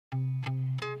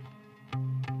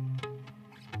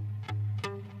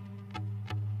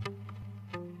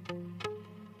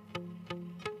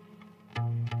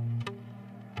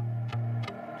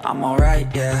I'm alright,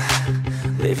 yeah.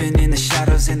 Living in the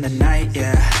shadows in the night,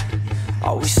 yeah.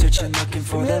 Always searching, looking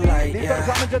for the light, yeah.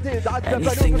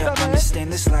 Anything to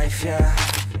understand this life, yeah.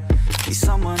 Need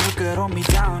someone who could hold me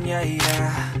down, yeah,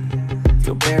 yeah.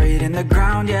 Feel buried in the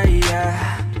ground, yeah, yeah.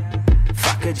 If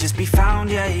I could just be found,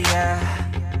 yeah, yeah.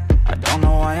 I don't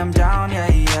know why I'm down, yeah,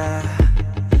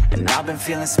 yeah. And I've been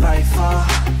feeling spiteful.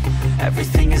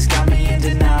 Everything has got me in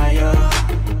denial.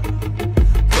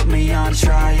 Put me on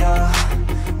trial.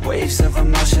 Waves of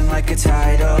emotion like a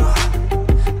tidal.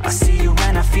 I see you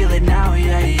when I feel it now,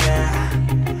 yeah, yeah.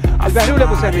 بهلول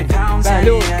ابوسهمين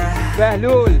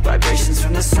بهلول Vibrations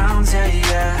from the sounds, yeah,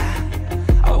 yeah.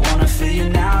 I wanna feel you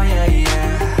now, yeah,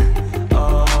 yeah.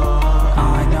 Oh,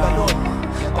 I know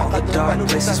all the dark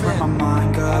places where my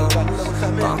mind goes.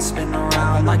 Thoughts spin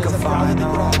around like a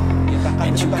vinyl.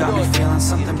 And you got me feeling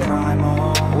something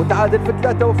primal. وتعادل في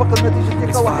 3 وفقد نتيجة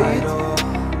لقاء وحيد.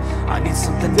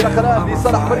 انطلاق الآن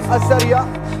لصالح فريق السارية.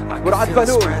 جرعة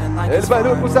بهلول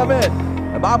البهلول ابوسهمين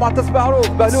مع معتصم معروف.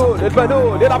 بهلول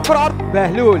البهلول يلعب كرة عرض.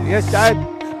 بهلول يستعد.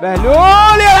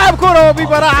 بهلول يلعب كرة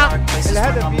ببراعة.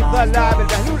 الهدف بإفضال لاعب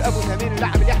البهلول ابوسهمين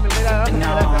اللاعب اللي يحمل غلال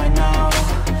رقم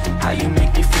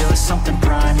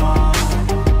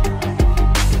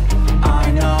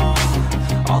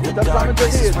 3. ترجع من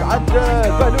جديد عند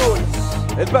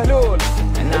البهلول.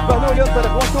 البهلول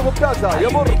ينطلق وانتو ممتازة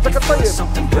يمر بشكل طيب.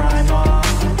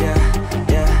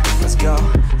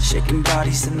 Shaking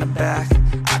bodies in the back.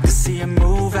 I can see you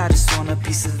move. I just want a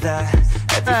piece of that.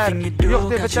 Everything you do.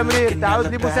 يخطف التمرير. تعود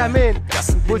لبوسهمين.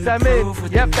 بوسهمين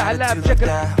يفتح اللعب بشكل.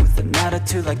 With an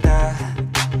attitude like that,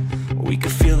 we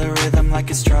could feel the rhythm like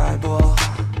it's tribal.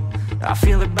 I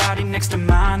feel her body next to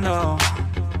mine though.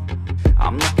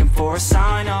 I'm looking for a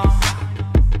sign, oh.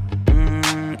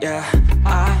 Yeah,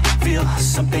 I feel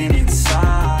something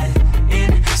inside.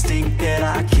 Instinct that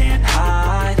I can't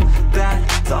hide. Bad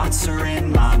thoughts are in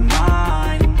my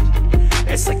mind.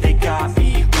 It's like they got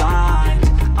me blind.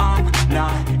 I'm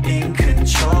not in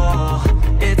control.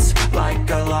 It's like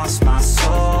I lost my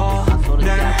soul.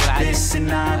 Nervous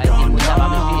and I don't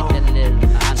know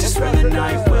just where the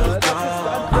night will go.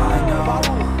 I know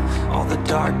all the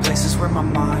dark places where my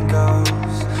mind goes.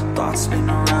 Thoughts spin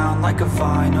around like a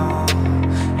vinyl.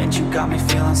 And you got me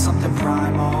feeling something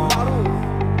primal.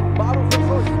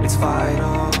 It's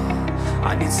vital.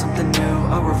 I need something new,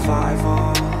 a revival.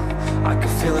 I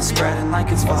can feel it spreading like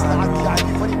it's viral.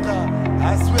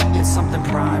 It's something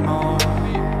primal.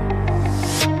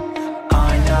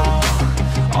 I know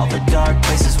all the dark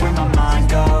places where my mind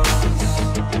goes.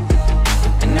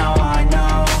 And now I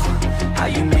know how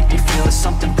you make me feel it's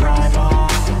something primal.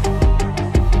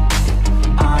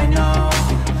 I know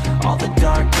all the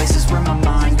dark places where my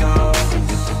mind goes.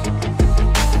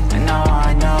 And now I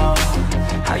know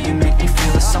how you make me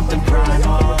feel it's something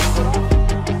primal.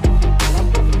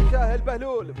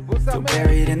 Feel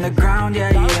buried in the ground,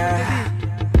 yeah, yeah.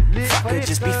 If I could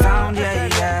just be found, yeah,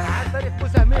 yeah.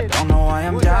 I don't know why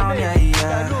I'm down, yeah,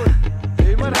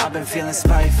 yeah. And I've been feeling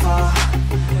spiteful.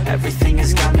 Everything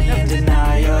has got me in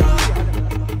denial.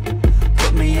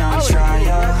 Put me on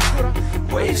trial.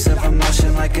 Waves of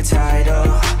emotion like a tidal.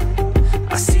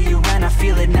 I see you when I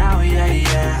feel it now, yeah,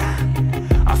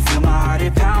 yeah. I feel my heart,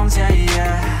 it pounds, yeah,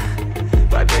 yeah.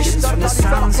 Vibrations from the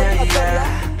sounds, yeah, yeah.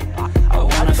 I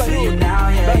wanna feel you now,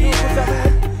 yeah,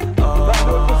 yeah. Oh,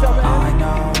 I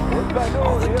know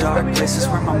all the dark places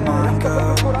where my mind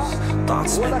goes.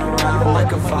 Thoughts spin around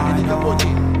like a vinyl.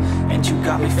 And you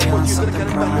got me feeling something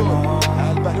primal.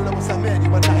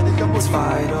 It's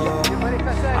vital.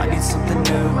 I need something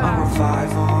new, a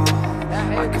revival.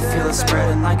 I can feel it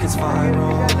spreading like it's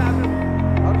viral.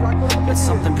 It's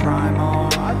something primal.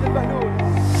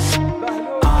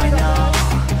 I know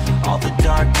all the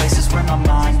dark places where my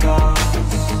mind goes.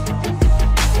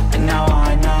 And now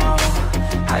I know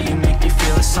how you make me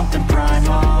feel it's something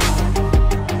primal.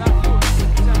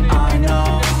 I know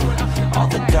all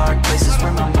the dark places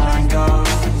where my mind goes.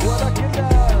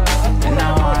 And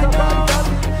now I know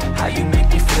how you make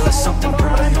me feel it's something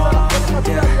primal.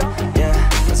 Yeah, yeah,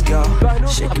 let's go.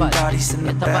 Shaking bodies in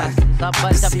the back.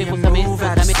 I see you move,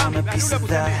 I just want a piece of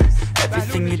that.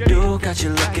 Everything you do got you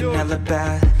looking hella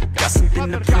bad. Got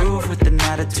something to prove with an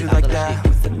attitude like that.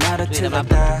 With an attitude like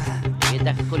that.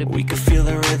 We could feel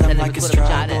the rhythm like it's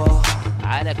tribal.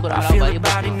 I feel your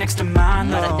body next to mine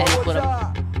though.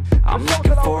 I'm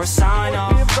looking for a sign,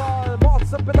 oh.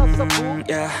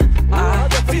 Yeah, I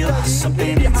feel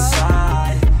something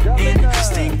inside.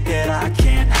 Instinct that I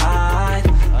can't hide.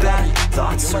 Bad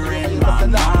thoughts are in my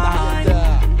mind.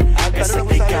 It's like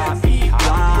they got me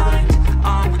blind.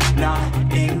 I'm not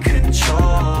in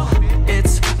control.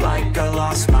 It's like I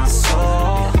lost my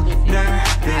soul.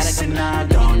 Nervous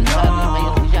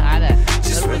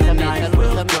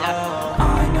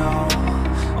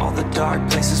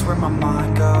where my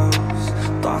mind goes.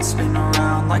 Thoughts spin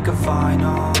around like a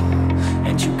vinyl,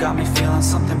 and you got me feeling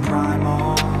something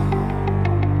primal.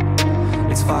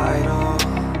 It's vital,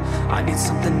 I need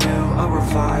something new, a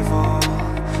revival.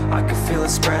 I can feel it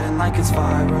spreading like it's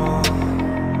viral.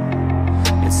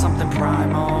 It's something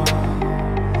primal.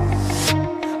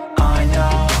 I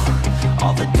know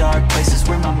all the dark places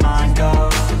where my mind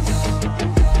goes,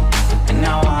 and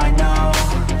now I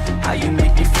know